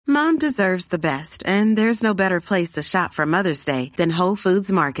Mom deserves the best, and there's no better place to shop for Mother's Day than Whole Foods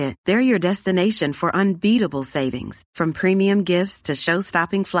Market. They're your destination for unbeatable savings, from premium gifts to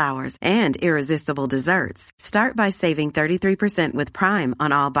show-stopping flowers and irresistible desserts. Start by saving 33% with Prime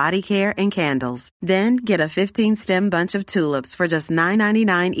on all body care and candles. Then get a 15-stem bunch of tulips for just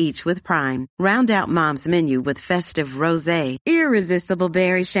 $9.99 each with Prime. Round out Mom's menu with festive rosé, irresistible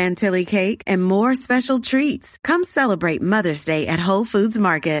berry chantilly cake, and more special treats. Come celebrate Mother's Day at Whole Foods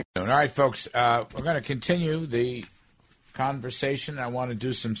Market. All right, folks, we're going to continue the conversation. I want to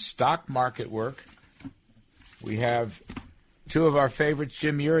do some stock market work. We have two of our favorites,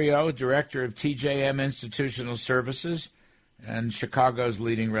 Jim Iuorio, director of TJM Institutional Services and Chicago's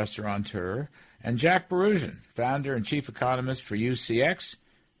leading restaurateur, and Jack Bouroudjian, founder and chief economist for UCX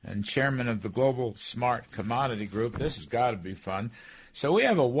and chairman of the Global Smart Commodity Group. This has got to be fun. So we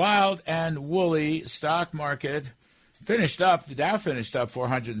have a wild and woolly stock market. The Dow finished up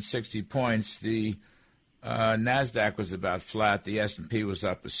 460 points. The NASDAQ was about flat. The S&P was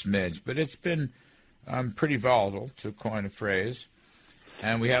up a smidge. But it's been pretty volatile, to coin a phrase.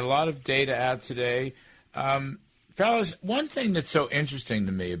 And we had a lot of data out today. Fellas, one thing that's so interesting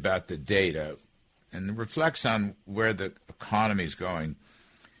to me about the data, and reflects on where the economy is going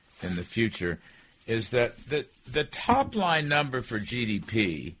in the future, is that the top-line number for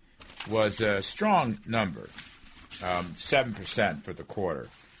GDP was a strong number. 7% for the quarter,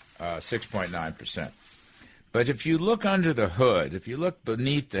 6.9%. But if you look under the hood, if you look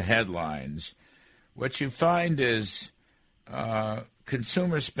beneath the headlines, what you find is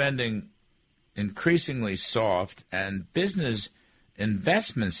consumer spending increasingly soft and business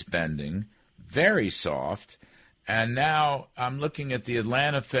investment spending very soft. And now I'm looking at the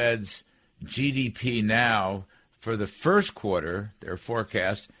Atlanta Fed's GDP now for the first quarter, their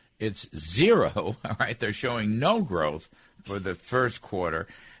forecast, it's 0, all right? They're showing no growth for the first quarter.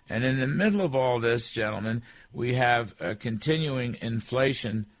 And in the middle of all this, gentlemen, we have a continuing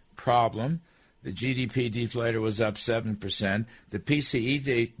inflation problem. The GDP deflator was up 7%. The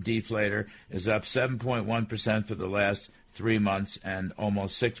PCE deflator is up 7.1% for the last 3 months and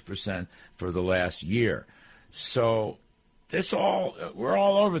almost 6% for the last year. So we're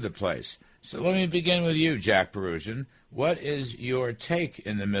all over the place. So let me begin with you, Jack Bouroudjian. What is your take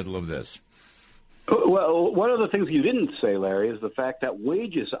in the middle of this? Well, one of the things you didn't say, Larry, is the fact that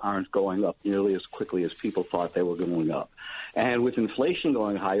wages aren't going up nearly as quickly as people thought they were going up. And with inflation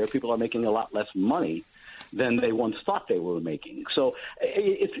going higher, people are making a lot less money than they once thought they were making. So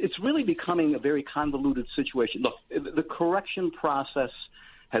it's really becoming a very convoluted situation. Look, the correction process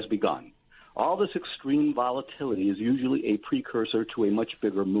has begun. All this extreme volatility is usually a precursor to a much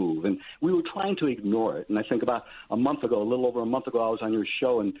bigger move. And we were trying to ignore it. And I think about a little over a month ago, I was on your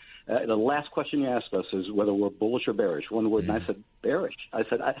show, and the last question you asked us is whether we're bullish or bearish. One word, and I said bearish.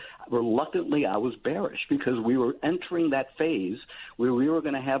 Reluctantly, I was bearish because we were entering that phase where we were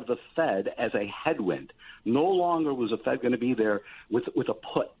going to have the Fed as a headwind. No longer was the Fed going to be there with a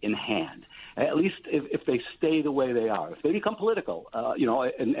put in hand. At least if they stay the way they are. If they become political,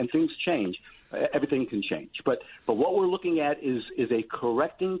 and things change, everything can change. But what we're looking at is a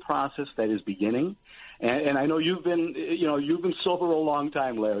correcting process that is beginning. And I know you've been sober a long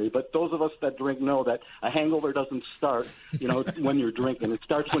time, Larry. But those of us that drink know that a hangover doesn't start, when you're drinking. It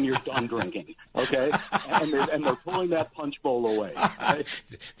starts when you're done drinking. Okay, and they're pulling that punch bowl away. Right?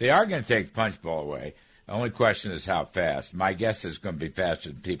 They are going to take the punch bowl away. The only question is how fast. My guess is going to be faster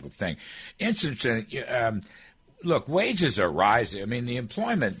than people think. Interesting. Look, wages are rising. I mean, the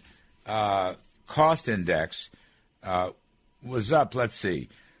employment cost index was up, let's see.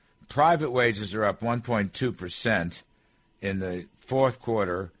 Private wages are up 1.2% in the fourth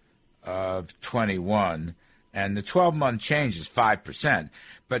quarter of 21, and the 12-month change is 5%.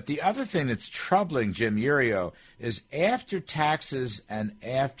 But the other thing that's troubling Jim Iuorio is after taxes and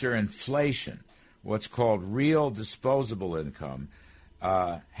after inflation, what's called real disposable income,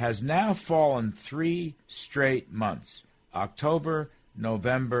 has now fallen 3 straight months, October,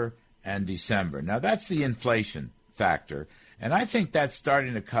 November, and December. Now, that's the inflation factor, and I think that's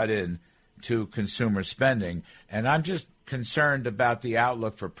starting to cut in to consumer spending, and I'm just concerned about the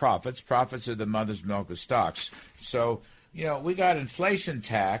outlook for profits. Profits are the mother's milk of stocks. So, we got inflation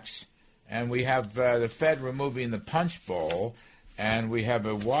tax, and we have the Fed removing the punch bowl, and we have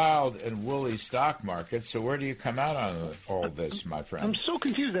a wild and woolly stock market. So where do you come out on all this, my friend? I'm so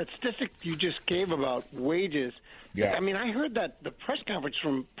confused. That statistic you just gave about wages Yeah. I mean, I heard that the press conference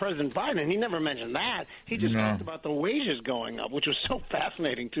from President Biden, and he never mentioned that. He just talked about the wages going up, which was so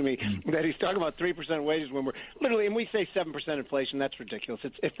fascinating to me that he's talking about 3% wages when we're literally, and we say 7% inflation. That's ridiculous.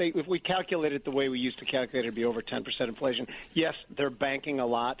 If we calculate it the way we used to calculate it, it'd be over 10% inflation. Yes, they're banking a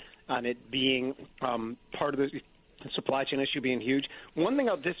lot on it being part of the supply chain issue being huge. One thing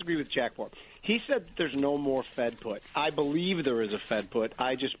I'll disagree with Jack for. He said there's no more Fed put. I believe there is a Fed put.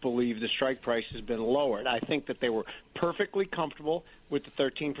 I just believe the strike price has been lowered. I think that they were perfectly comfortable with the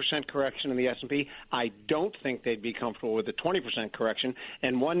 13% correction in the S&P. I don't think they'd be comfortable with the 20% correction.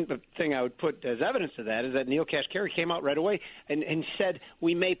 And one thing I would put as evidence of that is that Neil Kashkari came out right away and said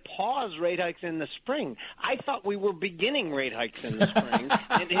we may pause rate hikes in the spring. I thought we were beginning rate hikes in the spring,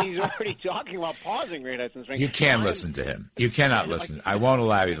 and he's already talking about pausing rate hikes in the spring. You can't listen to him. You cannot listen. I won't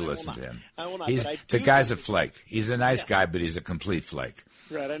allow you to listen to him. The guy's a flake. He's a nice guy, but he's a complete flake.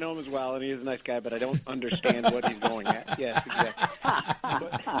 Right, I know him as well, and he is a nice guy, but I don't understand what he's going at. Yes, exactly.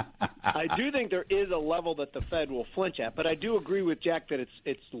 But I do think there is a level that the Fed will flinch at, but I do agree with Jack that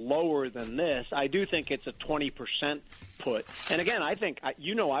it's lower than this. I do think it's a 20% put. And again, I think,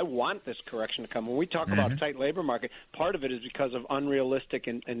 I want this correction to come. When we talk about tight labor market, part of it is because of unrealistic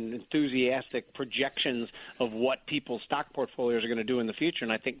and enthusiastic projections of what people's stock portfolios are going to do in the future,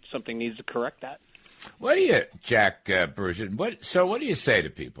 and I think something needs to correct that. What do you, Jack Bouroudjian, what do you say to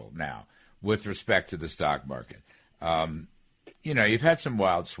people now with respect to the stock market? You've had some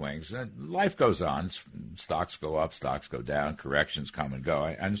wild swings. Life goes on. Stocks go up, stocks go down, corrections come and go.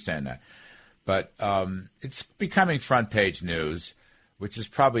 I understand that. But it's becoming front-page news, which is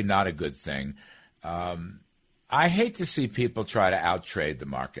probably not a good thing. I hate to see people try to outtrade the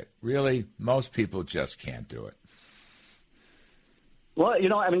market. Really, most people just can't do it. Well,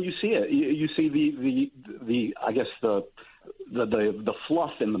 you see it. You see the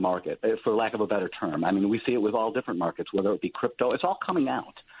fluff in the market, for lack of a better term. I mean, we see it with all different markets, whether it be crypto. It's all coming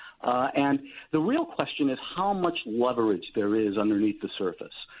out. And the real question is how much leverage there is underneath the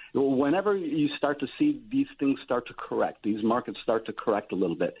surface. Whenever you start to see these things start to correct, these markets start to correct a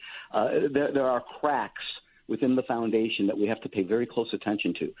little bit, there are cracks within the foundation that we have to pay very close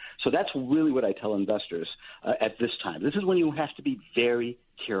attention to. So that's really what I tell investors at this time. This is when you have to be very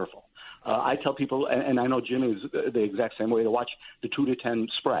careful. I tell people, and I know Jim is the exact same way, to watch the 2 to 10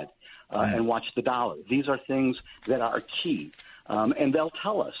 spread and watch the dollar. These are things that are key. And they'll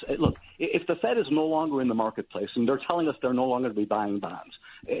tell us, look, if the Fed is no longer in the marketplace and they're telling us they're no longer going to be buying bonds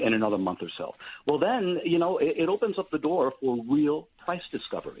in another month or so, well, then, it opens up the door for real price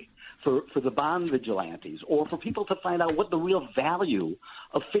discovery, for the bond vigilantes, or for people to find out what the real value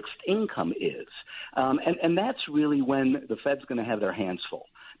of fixed income is. And that's really when the Fed's going to have their hands full.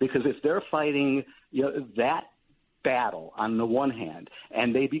 Because if they're fighting that battle on the one hand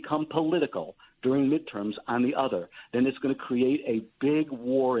and they become political during midterms on the other, then it's going to create a big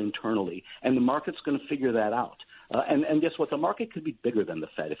war internally, and the market's going to figure that out. And guess what? The market could be bigger than the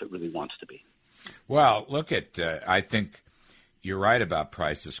Fed if it really wants to be. Well, look at I think you're right about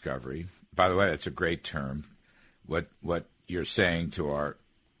price discovery. By the way, that's a great term. What you're saying to our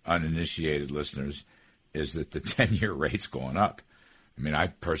uninitiated listeners is that the 10-year rate's going up. I mean, I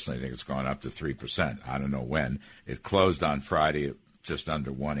personally think it's gone up to 3%. I don't know when. It closed on Friday at just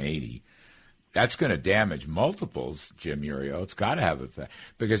under 180. That's going to damage multiples, Jim Iuorio. It's got to have an effect.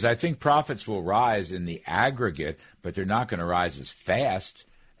 Because I think profits will rise in the aggregate, but they're not going to rise as fast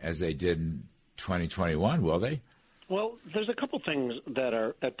as they did in 2021, will they? Well, there's a couple things that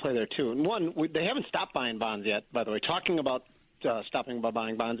are at play there, too. And one, they haven't stopped buying bonds yet, by the way. Talking about stopping by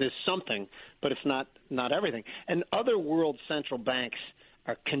buying bonds is something, but it's not everything. And other world central banks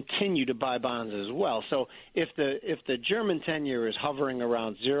continue to buy bonds as well. So if the German 10-year is hovering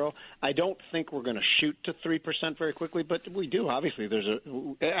around 0, I don't think we're going to shoot to 3% very quickly, but we do. Obviously,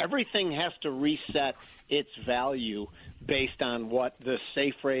 everything has to reset its value based on what the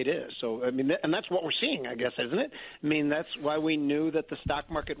safe rate is. So, I mean, and that's what we're seeing, I guess, isn't it? I mean, that's why we knew that the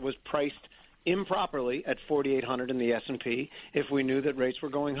stock market was priced improperly at 4,800 in the S&P if we knew that rates were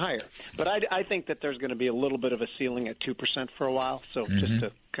going higher. But I think that there's going to be a little bit of a ceiling at 2% for a while, so just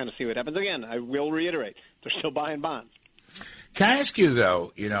to kind of see what happens. Again, I will reiterate, they're still buying bonds. Can I ask you,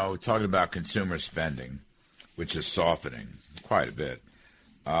 though, talking about consumer spending, which is softening quite a bit,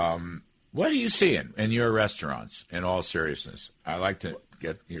 what are you seeing in your restaurants, in all seriousness? I like to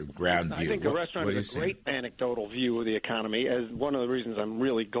get your ground view. I think the restaurant is a great anecdotal view of the economy, as one of the reasons I'm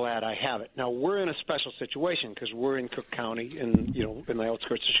really glad I have it. Now, we're in a special situation because we're in Cook County in the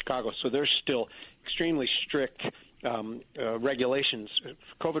outskirts of Chicago, so there's still extremely strict regulations,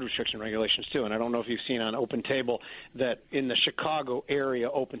 COVID restriction regulations too. And I don't know if you've seen on Open Table that in the Chicago area,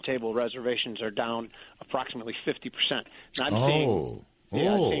 Open Table reservations are down approximately 50%. I've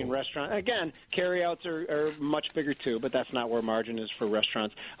seen restaurants. Again, carryouts are much bigger too, but that's not where margin is for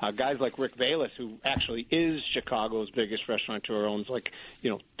restaurants. Guys like Rick Bayless, who actually is Chicago's biggest restaurateur, owns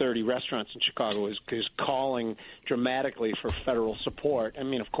 30 restaurants in Chicago, is calling dramatically for federal support. I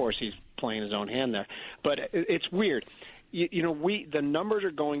mean, of course, he's playing his own hand there, but it's weird. The numbers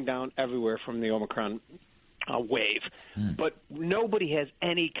are going down everywhere from the Omicron wave, but nobody has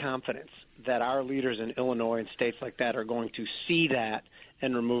any confidence that our leaders in Illinois and states like that are going to see that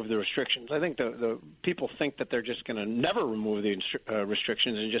and remove the restrictions. I think the people think that they're just going to never remove the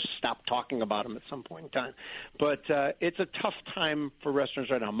restrictions and just stop talking about them at some point in time. But it's a tough time for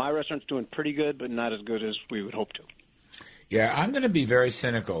restaurants right now. My restaurant's doing pretty good, but not as good as we would hope to. Yeah, I'm going to be very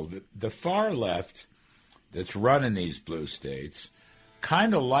cynical. The far left that's running these blue states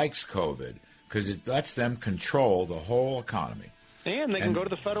kind of likes COVID because it lets them control the whole economy. And they can go to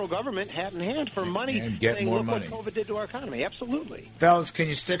the federal government hat in hand for money and get saying, more look money. what COVID did to our economy. Absolutely. Fellas, can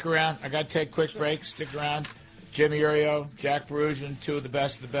you stick around? I got to take a quick break. Stick around. Jim Iuorio, Jack Bouroudjian, two of the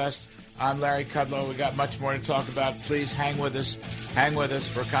best. I'm Larry Kudlow. We got much more to talk about. Please hang with us. Hang with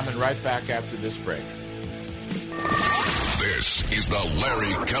us. We're coming right back after this break. This is the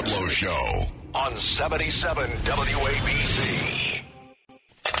Larry Kudlow Show on 77 WABC.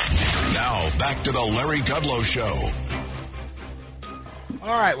 Now, back to the Larry Kudlow Show.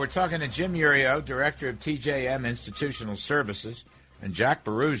 All right, we're talking to Jim Iuorio, Director of TJM Institutional Services, and Jack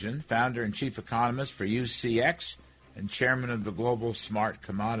Bouroudjian, Founder and Chief Economist for UCX and Chairman of the Global Smart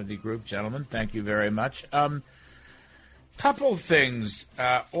Commodity Group. Gentlemen, thank you very much. Couple things.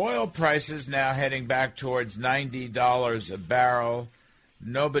 Oil prices now heading back towards $90 a barrel.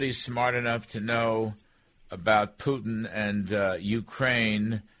 Nobody's smart enough to know about Putin and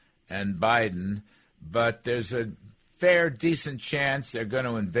Ukraine and Biden, but there's a fair, decent chance they're going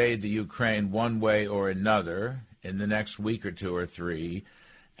to invade the Ukraine one way or another in the next week or two or three,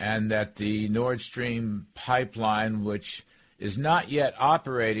 and that the Nord Stream pipeline, which is not yet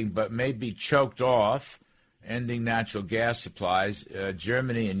operating but may be choked off, ending natural gas supplies.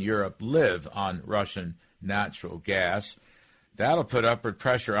 Germany and Europe live on Russian natural gas. That'll put upward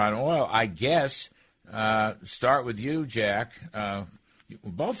pressure on oil, I guess. Start with you, Jack.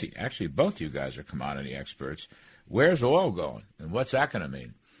 Both you guys are commodity experts. Where's oil going, and what's that going to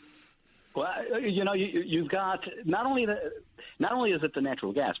mean? Well, you've got not only is it the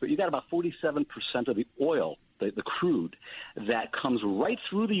natural gas, but you've got about 47% of the oil, the crude, that comes right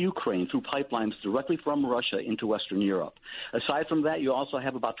through the Ukraine through pipelines directly from Russia into Western Europe. Aside from that, you also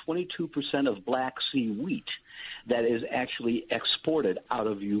have about 22% of Black Sea wheat that is actually exported out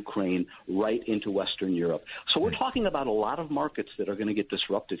of Ukraine right into Western Europe. So we're talking about a lot of markets that are going to get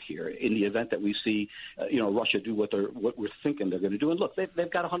disrupted here in the event that we see, Russia do what we're thinking they're going to do. And look,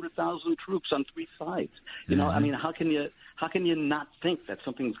 they've got 100,000 troops on three sides. I mean, how can you not think that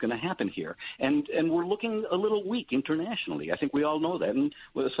something's going to happen here? And we're looking a little weak internationally. I think we all know that, and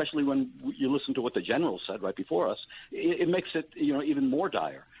especially when you listen to what the general said right before us, it makes it even more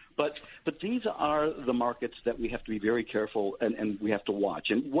dire. But these are the markets that we have to be very careful and we have to watch.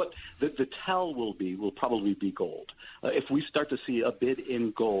 And what the tell will probably be gold. If we start to see a bid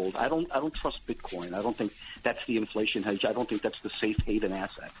in gold, I don't trust Bitcoin. I don't think that's the inflation hedge. I don't think that's the safe haven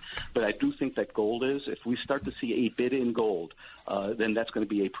asset. But I do think that gold is. If we start to see a bid in gold, then that's going to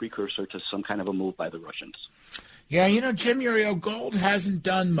be a precursor to some kind of a move by the Russians. Yeah, Jim Iuorio, gold hasn't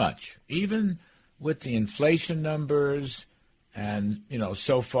done much, even with the inflation numbers. And,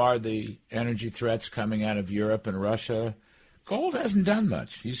 so far the energy threats coming out of Europe and Russia, gold hasn't done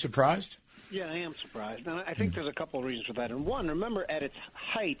much. You surprised? Yeah, I am surprised. And I think there's a couple of reasons for that. And one, remember at its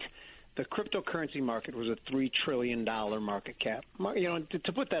height, the cryptocurrency market was a $3 trillion market cap.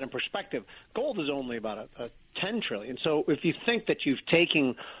 To put that in perspective, gold is only about a $10 trillion. So if you think that you've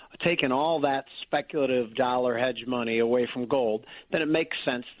taken all that speculative dollar hedge money away from gold, then it makes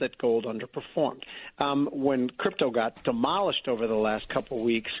sense that gold underperformed. When crypto got demolished over the last couple of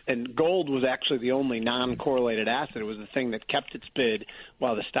weeks, and gold was actually the only non-correlated asset, it was the thing that kept its bid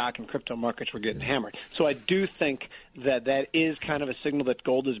while the stock and crypto markets were getting hammered. So I do think that is kind of a signal that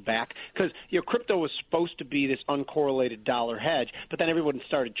gold is back, because crypto was supposed to be this uncorrelated dollar hedge, but then everyone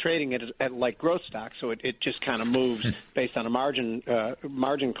started trading it at like growth stocks, so it just kind of moves based on a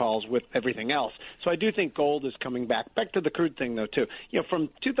margin calls with everything else. So I do think gold is coming back. Back to the crude thing, though, too. From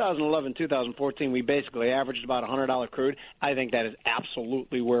 2011, 2014, we basically averaged about $100 crude. I think that is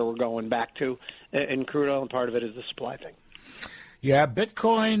absolutely where we're going back to in crude oil, and part of it is the supply thing. Yeah,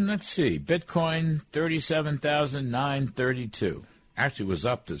 Bitcoin, let's see. Bitcoin, 37,932. Actually was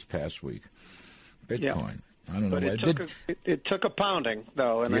up this past week. Bitcoin. Yeah. I don't know. But it took a pounding,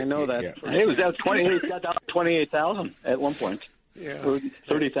 though, and I know that. Yeah. It was at 28,000 at one point. Yeah.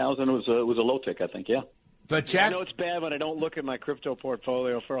 30,000 was a low tick, I think, yeah. But Jack, I know it's bad when I don't look at my crypto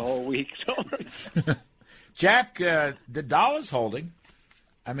portfolio for a whole week. So. Jack, the dollar's holding.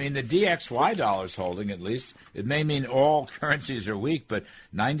 I mean, the DXY dollar's holding, at least. It may mean all currencies are weak, but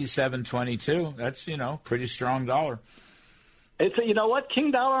 97.22, that's, pretty strong dollar. You know what? King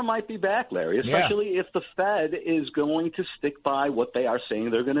dollar might be back, Larry, especially if the Fed is going to stick by what they are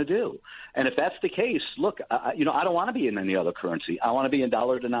saying they're going to do. And if that's the case, look, I don't want to be in any other currency. I want to be in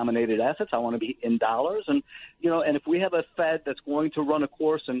dollar-denominated assets. I want to be in dollars. And, and if we have a Fed that's going to run a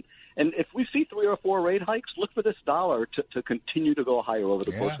course and if we see 3 or 4 rate hikes, look for this dollar to continue to go higher over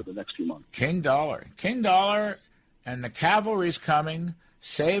the course of the next few months. King dollar, and the cavalry's coming.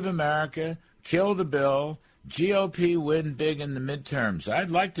 Save America, kill the bill. GOP win big in the midterms. I'd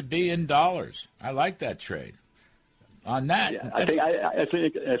like to be in dollars. I like that trade. On that, yeah, I think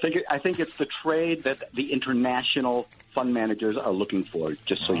it's the trade that the international fund managers are looking for.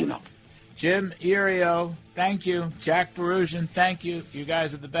 Just so you know. Jim Iuorio, thank you. Jack Bouroudjian, thank you. You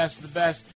guys are the best of the best.